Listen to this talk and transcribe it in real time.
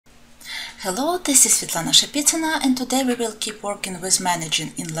Hello, this is Svetlana Shapitsina, and today we will keep working with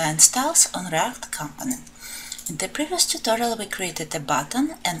managing inline styles on React component. In the previous tutorial we created a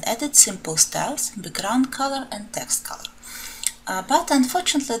button and added simple styles, background color and text color. But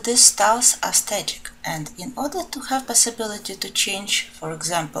unfortunately these styles are static, and in order to have possibility to change, for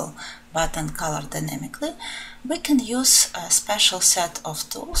example, button color dynamically, we can use a special set of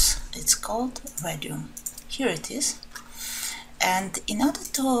tools. It's called Radium. Here it is. And in order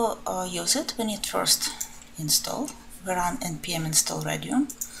to use it, we need first install. We run npm install Radium,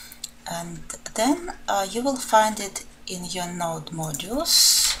 and then you will find it in your node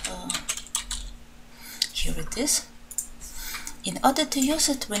modules. Here it is. In order to use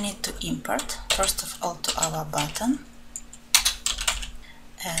it, we need to import first of all to our button,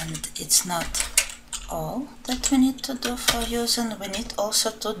 and it's not all that we need to do for using. We need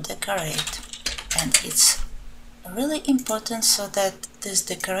also to decorate, and it's really important so that this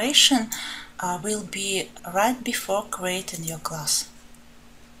decoration will be right before creating your class.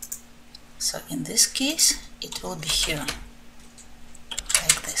 So in this case it will be here,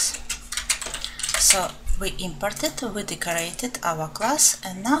 like this. So we imported, we decorated our class,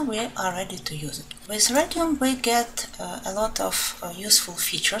 and now we are ready to use it. With Radium we get a lot of useful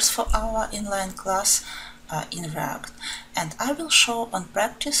features for our inline class in React, and I will show on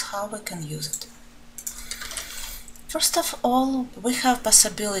practice how we can use it. First of all, we have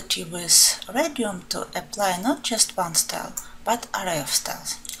possibility with Radium to apply not just one style, but array of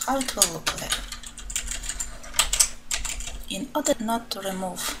styles. How it will look like. In order not to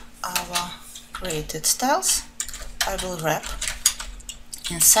remove our created styles, I will wrap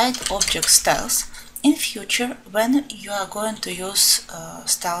inside object styles. In future, when you are going to use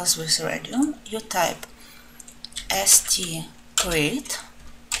styles with Radium, you type st_create,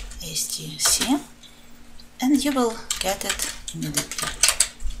 stc, and you will get it immediately.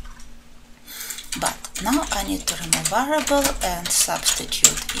 But now I need to remove variable and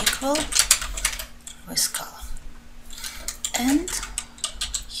substitute equal with color. And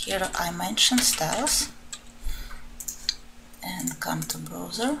here I mention styles, and come to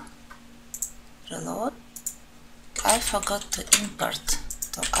browser, reload. I forgot to import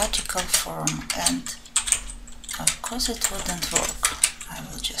the article form, and of course it wouldn't work. I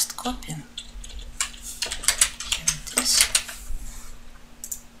will just copy.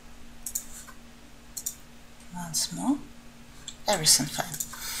 Once more, everything fine.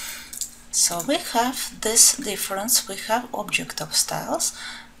 So we have this difference, we have object of styles,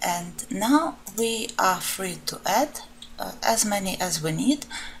 and now we are free to add as many as we need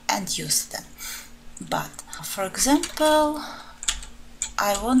and use them. But for example,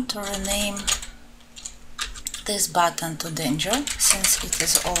 I want to rename this button to danger since it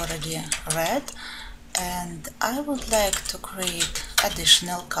is already red, and I would like to create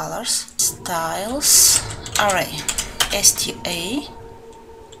additional colors. Styles array, sta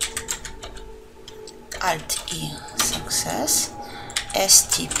alt e success,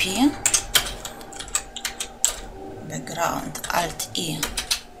 stp background alt e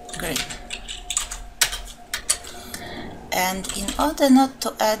green. And in order not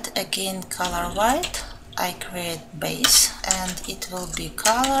to add again color white, I create base, and it will be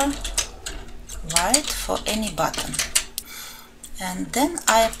color white for any button. And then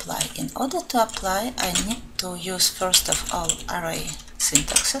I apply. In order to apply, I need to use first of all array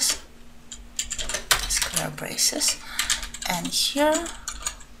syntaxes, square braces, and here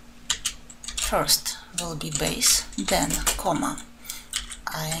first will be base, then comma.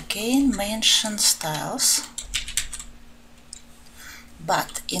 I again mention styles,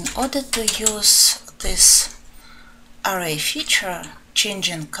 but in order to use this array feature,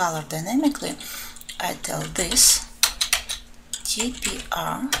 changing color dynamically, I tell this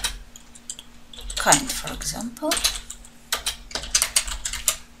tpr kind, for example.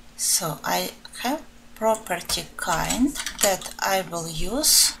 So I have property kind that I will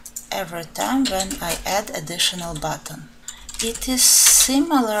use every time when I add additional button. It is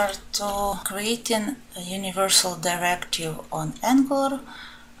similar to creating a universal directive on Angular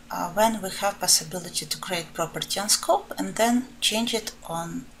when we have possibility to create property on scope and then change it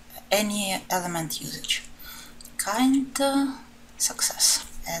on any element usage. Kind success.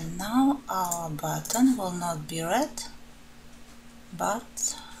 And now our button will not be red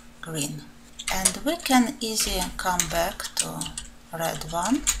but green, and we can easily come back to red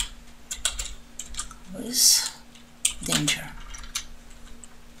one with danger.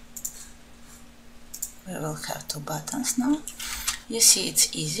 We will have two buttons now. You see,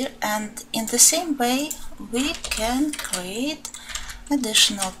 it's easier, and in the same way we can create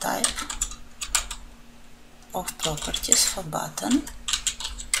additional type of properties for button,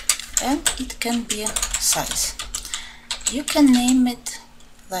 and it can be size. You can name it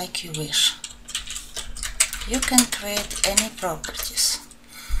like you wish. You can create any properties,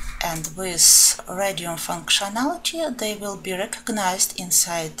 and with Radium functionality they will be recognized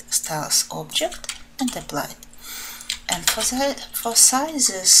inside styles object and applied. And for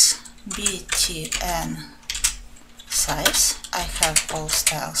sizes btn size, I have all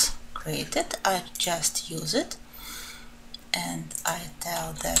styles created. I just use it and I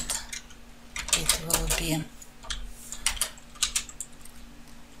tell that it will be,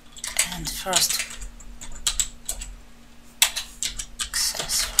 and first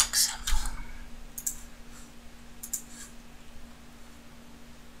access, for example.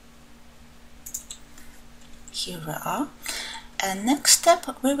 Here we are. And next step,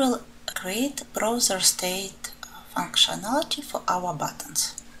 we will create browser state functionality for our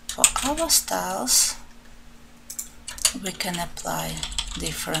buttons. For our styles, we can apply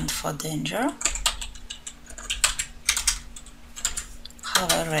different for danger,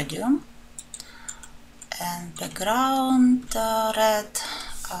 hover Radium, and background red.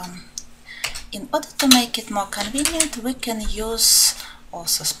 In order to make it more convenient, we can use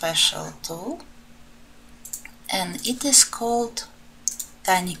also special tool, and it is called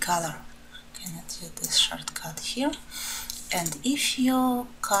Tiny Color. Can I use this shortcut here? And if you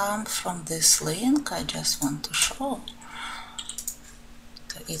come from this link, I just want to show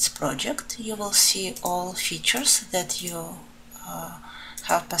to its project, you will see all features that you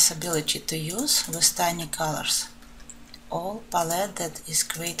have possibility to use with Tiny Colors. All palette that is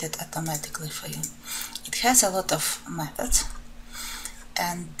created automatically for you. It has a lot of methods,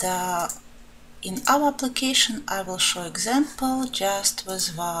 and in our application I will show example just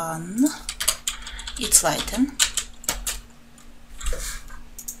with one. It's lighten,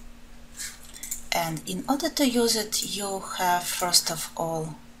 and in order to use it you have first of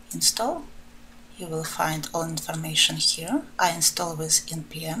all install. You will find all information here. I install with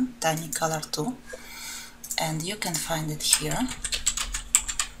npm Tiny Color 2, and you can find it here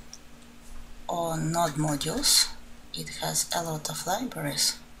on node modules. It has a lot of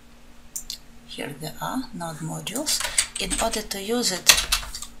libraries. Here they are, node modules. In order to use it,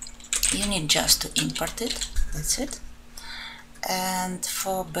 you need just to import it. That's it. And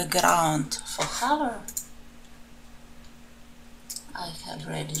for background, for hover, I have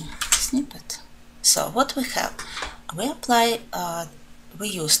ready snippet. So what we have, we apply, we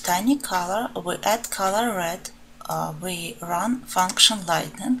use Tiny Color, we add color red, we run function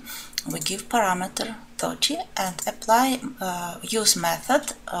lighten, we give parameter 30 and apply use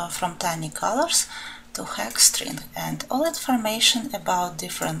method from Tiny Colors to hex string, and all information about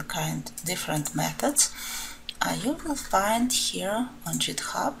different methods you will find here on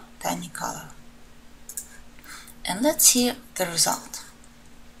GitHub Tiny Color. And let's see the result.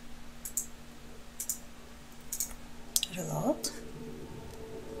 Reload.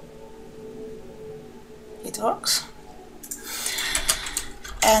 It works,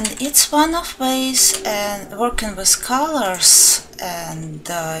 and it's one of ways and working with colors. And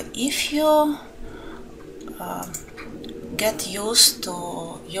if you get used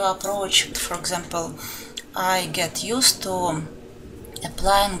to your approach, for example, I get used to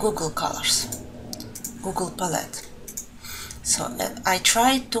applying Google colors, Google palette. So I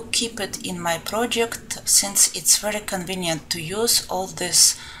try to keep it in my project, since it's very convenient to use all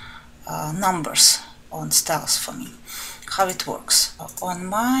these numbers on styles for me. How it works. On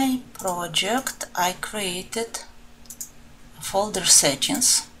my project I created folder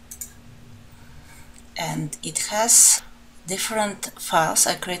settings, and it has different files.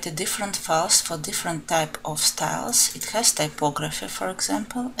 I created different files for different type of styles. It has typography, for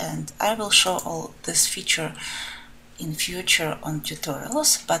example, and I will show all this feature in future on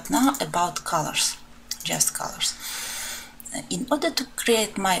tutorials, but now about colors, just colors. In order to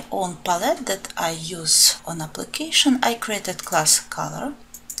create my own palette that I use on application, I created class color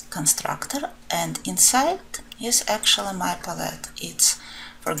constructor, and inside is actually my palette. It's,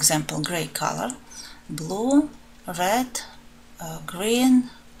 for example, gray color, blue, red, green,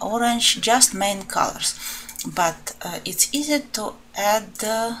 orange, just main colors. But it's easy to add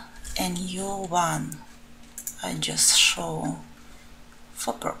a new one. I just show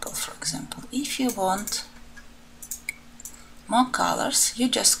for purple, for example. If you want more colors, you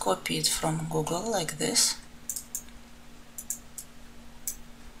just copy it from Google like this.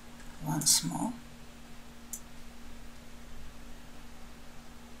 Once more.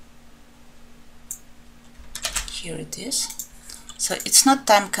 Here it is. So it's not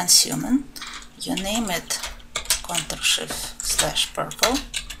time consuming. You name it Ctrl+Shift/purple.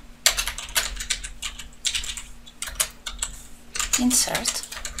 Insert.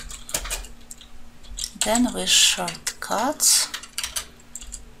 Then with shortcuts,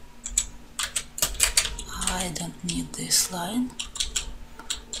 I don't need this line.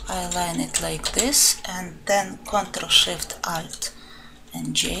 I line it like this, and then Ctrl Shift Alt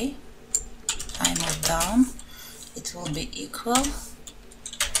and J. I move down. It will be equal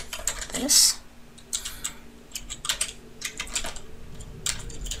this.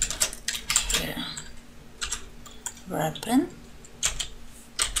 Here, wrapping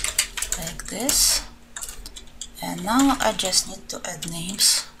like this. And now I just need to add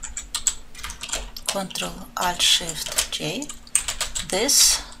names. Ctrl Alt Shift J.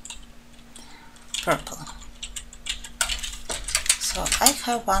 This purple. So I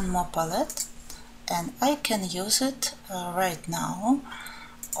have one more palette, and I can use it right now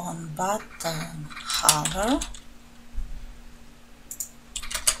on button hover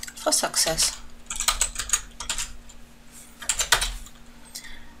for success.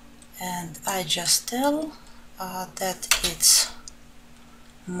 And I just tell that it's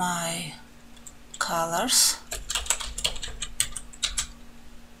my colors,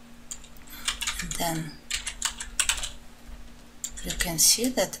 and then you can see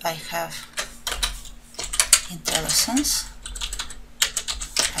that I have interlacings.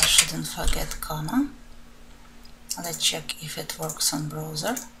 I shouldn't forget comma. Let's check if it works on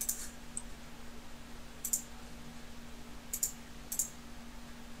browser.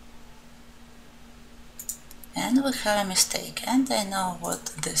 And we have a mistake, and I know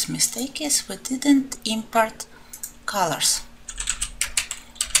what this mistake is. We didn't import colors.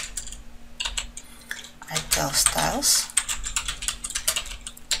 I tell styles,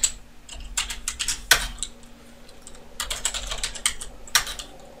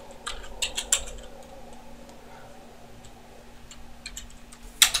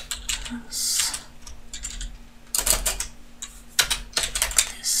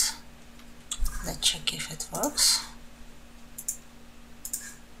 this. Let's check if it works.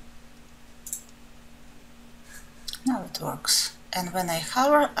 Now it works. And when I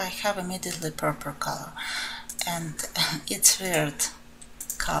hover, I have immediately purple color. And it's weird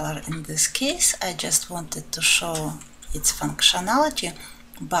color in this case. I just wanted to show its functionality,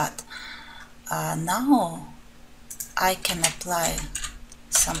 but now I can apply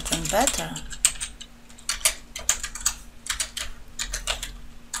something better.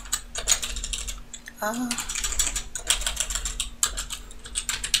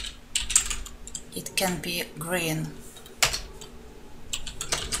 It can be green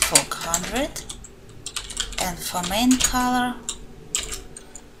 400, and for main colors,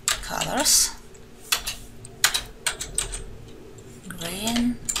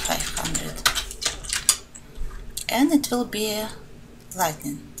 green 500, and it will be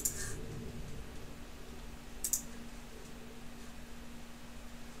lightning.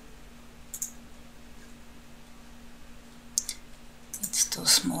 It's too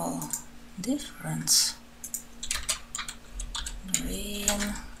small difference. Green,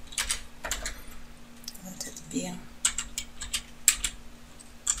 let it be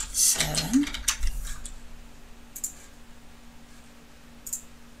 7.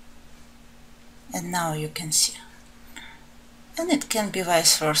 And now you can see. And it can be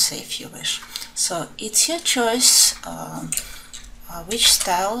vice versa if you wish. So it's your choice which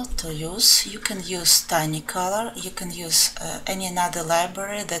style to use. You can use tiny color, you can use any other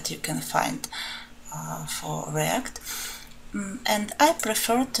library that you can find for React. And I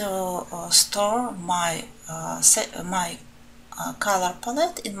prefer to store my color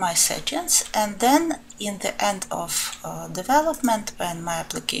palette in my settings, and then in the end of development, when my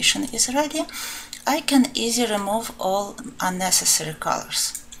application is ready, I can easily remove all unnecessary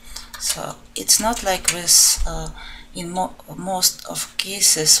colors. So it's not like with in most of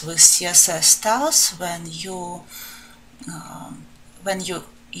cases with CSS styles, when you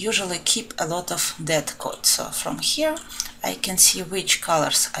usually keep a lot of dead code. So from here I can see which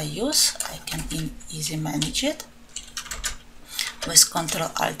colors I use. I can easily manage it. With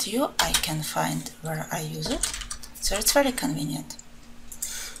Ctrl Alt U I can find where I use it. So it's very convenient.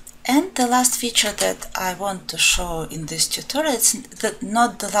 And the last feature that I want to show in this tutorial, it's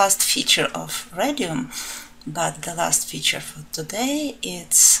not the last feature of Radium, but the last feature for today,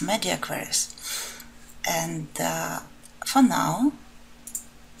 it's media queries. And for now,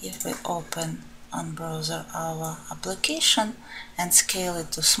 if we open on browser our application and scale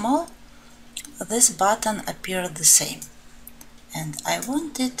it to small, this button appears the same. And I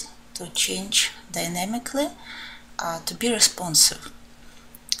want it to change dynamically to be responsive.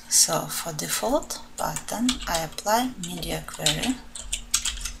 So for default button, I apply media query,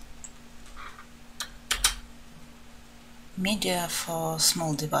 media for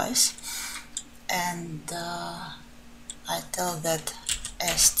small device, and I tell that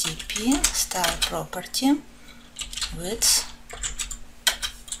STP style property width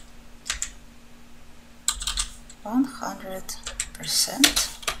 100%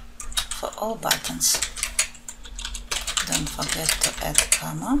 for all buttons. Don't forget to add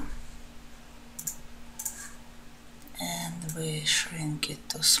comma, and we shrink it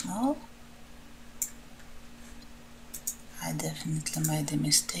to small. I definitely made a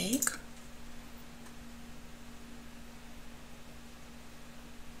mistake.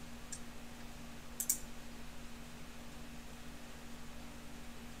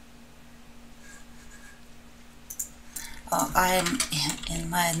 I'm in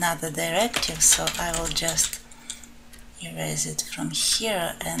my another directive, so I will just erase it from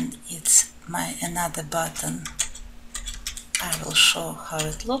here, and it's my another button. I will show how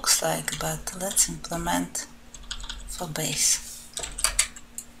it looks like, but let's implement for base.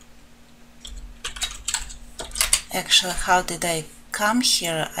 Actually, how did I come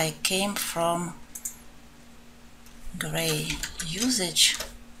here? I came from gray usage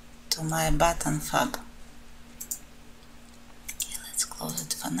to my button fab. Okay, let's close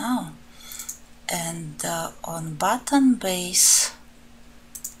it for now. And on button base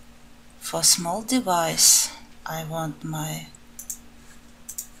for small device, I want my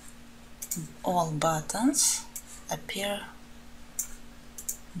all buttons appear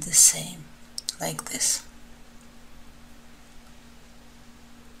the same, like this.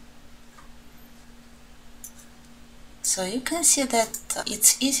 So you can see that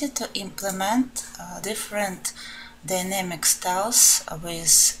it's easy to implement different dynamic styles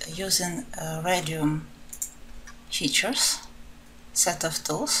with using Radium features, set of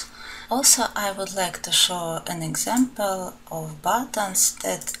tools. Also, I would like to show an example of buttons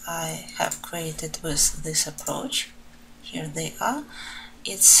that I have created with this approach. Here they are.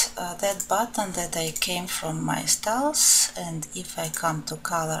 It's that button that I came from my styles, and if I come to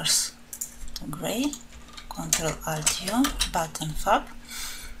colors, to gray, Ctrl-Alt-U, button fab,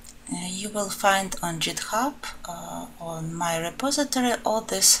 you will find on GitHub, on my repository, all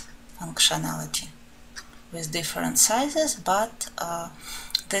this functionality with different sizes, but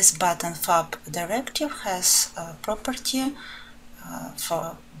this button fab directive has a property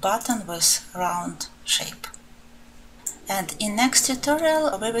for button with round shape. And in next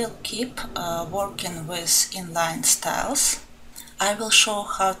tutorial we will keep working with inline styles. I will show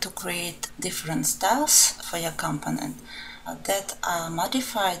how to create different styles for your component that are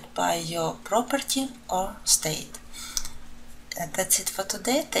modified by your property or state. That's it for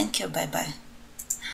today. Thank you. Bye bye.